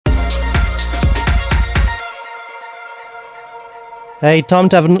Hey, time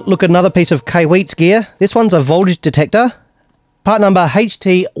to have a look at another piece of Kaiweets gear. This one's a voltage detector, part number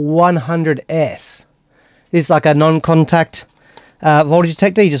HT100s. This is like a non-contact voltage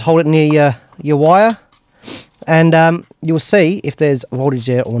detector. You just hold it near your wire and you'll see if there's voltage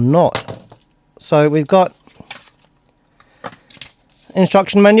there or not. So we've got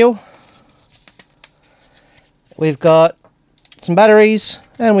instruction manual, we've got some batteries,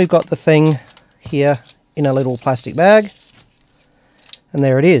 and we've got the thing here in a little plastic bag. And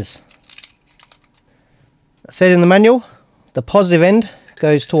there it is. It says in the manual, the positive end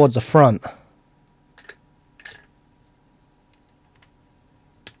goes towards the front.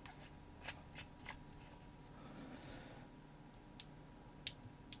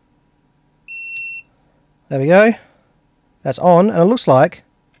 There we go. That's on, and it looks like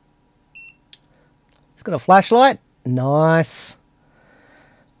it's got a flashlight. Nice.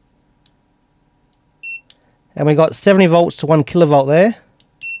 And we got 70 volts to 1 kilovolt there,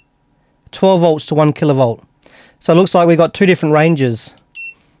 12 volts to 1 kilovolt. So it looks like we've got two different ranges,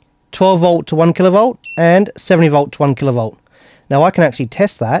 12 volt to 1 kilovolt and 70 volt to 1 kilovolt. Now I can actually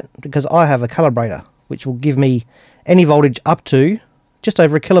test that because I have a calibrator which will give me any voltage up to just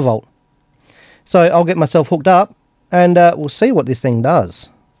over a kilovolt. So I'll get myself hooked up and we'll see what this thing does.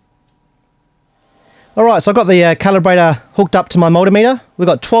 Alright, so I've got the calibrator hooked up to my multimeter. We've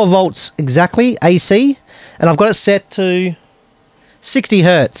got 12 volts exactly, AC, and I've got it set to 60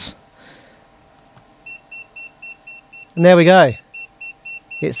 Hertz. And there we go.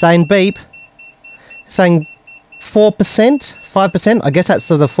 It's saying beep, saying 4%, 5%, I guess that's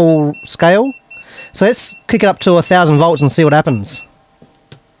the full scale. So let's kick it up to 1000 volts and see what happens.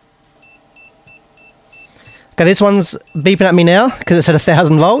 Okay, this one's beeping at me now because it's at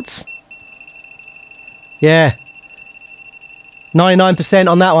 1000 volts. Yeah, 99%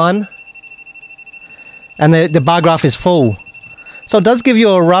 on that one, and the bar graph is full. So it does give you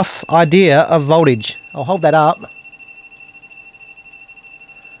a rough idea of voltage. I'll hold that up.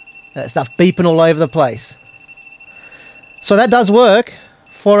 That stuff beeping all over the place. So that does work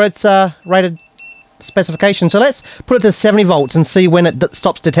for its rated specification. So let's put it to 70 volts and see when it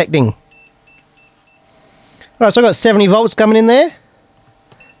stops detecting. Alright, so I've got 70 volts coming in there,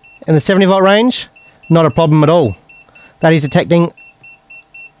 in the 70 volt range. Not a problem at all. That is detecting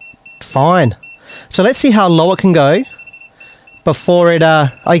fine. So let's see how low it can go before it, oh,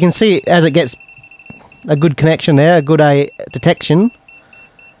 you can see it as it gets a good connection there, a good detection.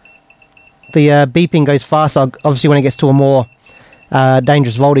 The beeping goes faster, obviously, when it gets to a more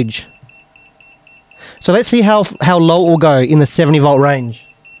dangerous voltage. So let's see how low it will go in the 70 volt range.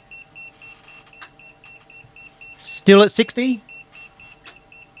 Still at 60.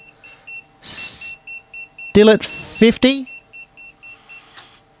 Still at 50.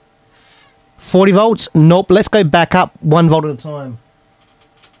 40 volts. Nope. Let's go back up 1 volt at a time.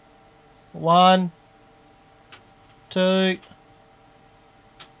 1, 2,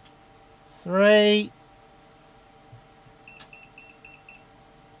 3.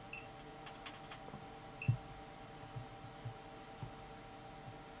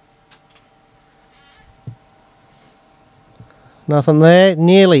 Nothing there.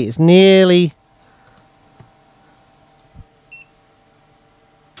 Nearly. It's nearly.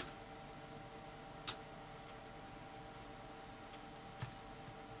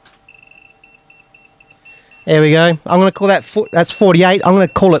 There we go. I'm going to call that, that's 48. I'm going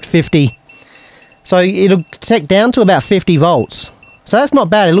to call it 50. So it'll detect down to about 50 volts. So that's not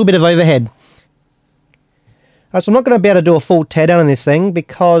bad, a little bit of overhead. Alright, so I'm not going to be able to do a full teardown on this thing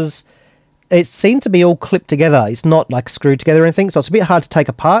because it seems to be all clipped together. It's not like screwed together or anything, so it's a bit hard to take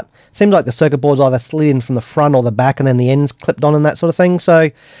apart. Seems like the circuit board's either slid in from the front or the back and then the ends clipped on and that sort of thing. So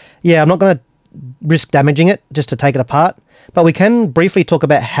yeah, I'm not going to risk damaging it just to take it apart. But we can briefly talk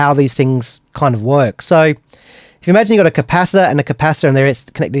about how these things kind of work. So if you imagine you've got a capacitor and there it's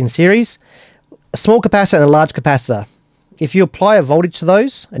connected in series, a small capacitor and a large capacitor. If you apply a voltage to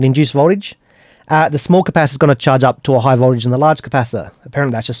those, an induced voltage, the small capacitor is going to charge up to a high voltage than the large capacitor.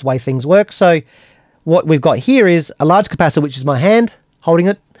 Apparently that's just the way things work. So what we've got here is a large capacitor, which is my hand holding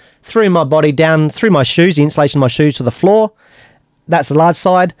it, through my body, down through my shoes, the insulation of my shoes to the floor. That's the large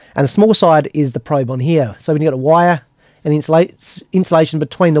side, and the small side is the probe on here. So when you've got a wire and the insulation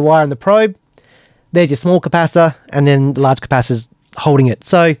between the wire and the probe, there's your small capacitor, and then the large capacitor's holding it.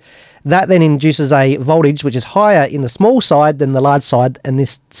 So that then induces a voltage which is higher in the small side than the large side, and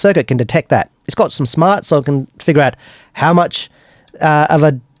this circuit can detect that. It's got some smarts, so it can figure out how much of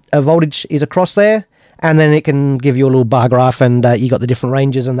a voltage is across there, and then it can give you a little bar graph, and you got the different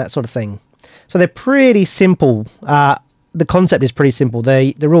ranges and that sort of thing. So they're pretty simple. The concept is pretty simple.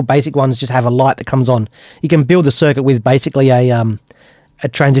 The real basic ones just have a light that comes on. You can build the circuit with basically a a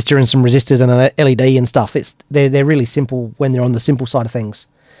transistor and some resistors and an LED and stuff. They're really simple when they're on the simple side of things.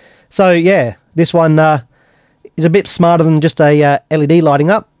 So yeah, this one is a bit smarter than just a LED lighting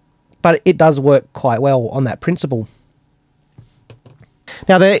up, but it does work quite well on that principle.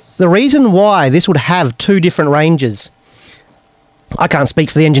 Now the reason why this would have two different ranges, I can't speak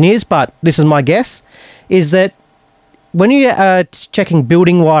for the engineers, but this is my guess, is that when you are checking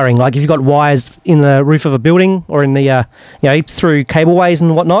building wiring, like if you've got wires in the roof of a building or in the, you know, through cableways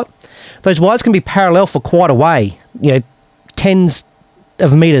and whatnot, those wires can be parallel for quite a way, you know, tens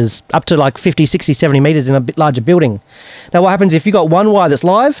of meters, up to like 50, 60, 70 meters in a bit larger building. Now what happens if you've got one wire that's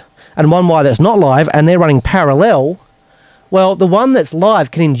live and one wire that's not live and they're running parallel? Well, the one that's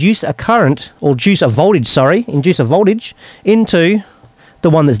live can induce a current, or induce a voltage into the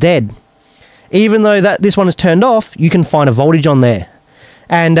one that's dead. Even though this one is turned off, you can find a voltage on there.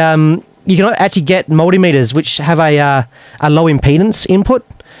 And you can actually get multimeters which have a low impedance input,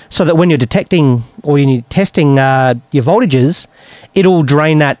 so that when you're detecting or you're testing your voltages, it'll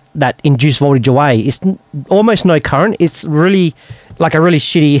drain that induced voltage away. It's almost no current. It's really like a really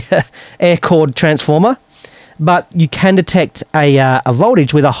shitty air cord transformer, but you can detect a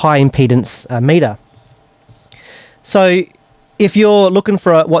voltage with a high impedance meter. So if you're looking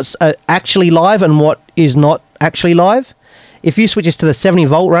for what's actually live and what is not actually live, if you switch this to the 70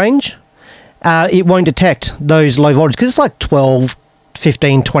 volt range, it won't detect those low voltages, because it's like 12,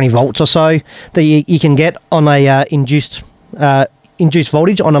 15, 20 volts or so that you can get on a induced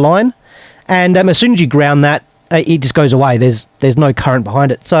voltage on a line. And as soon as you ground that, it just goes away. There's no current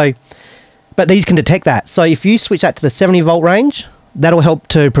behind it. So, but these can detect that. So if you switch that to the 70 volt range, that'll help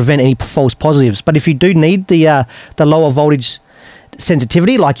to prevent any false positives. But if you do need the lower voltage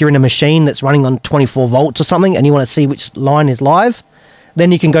sensitivity, like you're in a machine that's running on 24 volts or something and you want to see which line is live,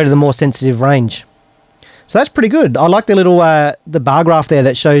 then you can go to the more sensitive range. So that's pretty good. I like the little the bar graph there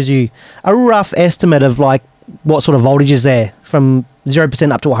that shows you a rough estimate of like what sort of voltage is there from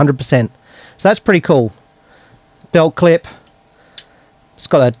 0% up to 100%. So that's pretty cool. Belt clip. It's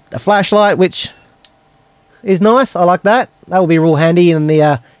got a flashlight, which is nice. I like that. That will be real handy in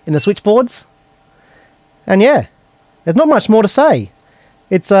the switchboards. And yeah, there's not much more to say.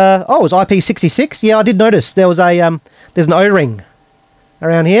 It's oh, it's IP66. Yeah, I did notice there was a there's an O-ring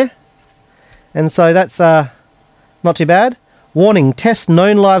around here, and so that's not too bad. Warning: test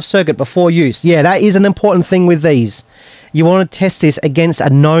known live circuit before use. Yeah, that is an important thing with these. You want to test this against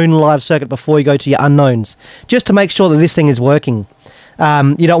a known live circuit before you go to your unknowns, just to make sure that this thing is working.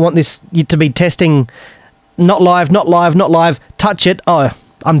 You don't want this to be testing not live, not live, not live. Touch it. Oh,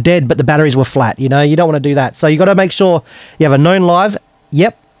 I'm dead, but the batteries were flat. You know, you don't want to do that. So you got to make sure you have a known live.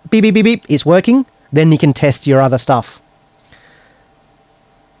 Yep, beep, beep, beep, beep, it's working. Then you can test your other stuff.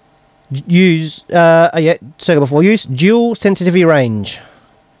 Use, yeah, circuit before use. Dual sensitivity range.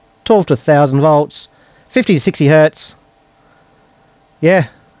 12 to 1000 volts. 50 to 60 hertz. Yeah.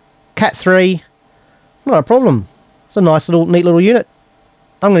 Cat 3. Not a problem. It's a nice little, neat little unit.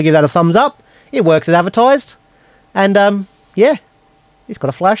 I'm going to give that a thumbs up. It works as advertised. And, yeah. It's got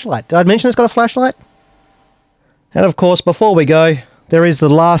a flashlight. Did I mention it's got a flashlight? And of course, before we go, there is the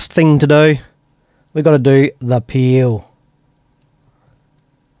last thing to do. We've got to do the peel.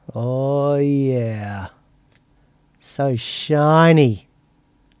 Oh yeah. So shiny.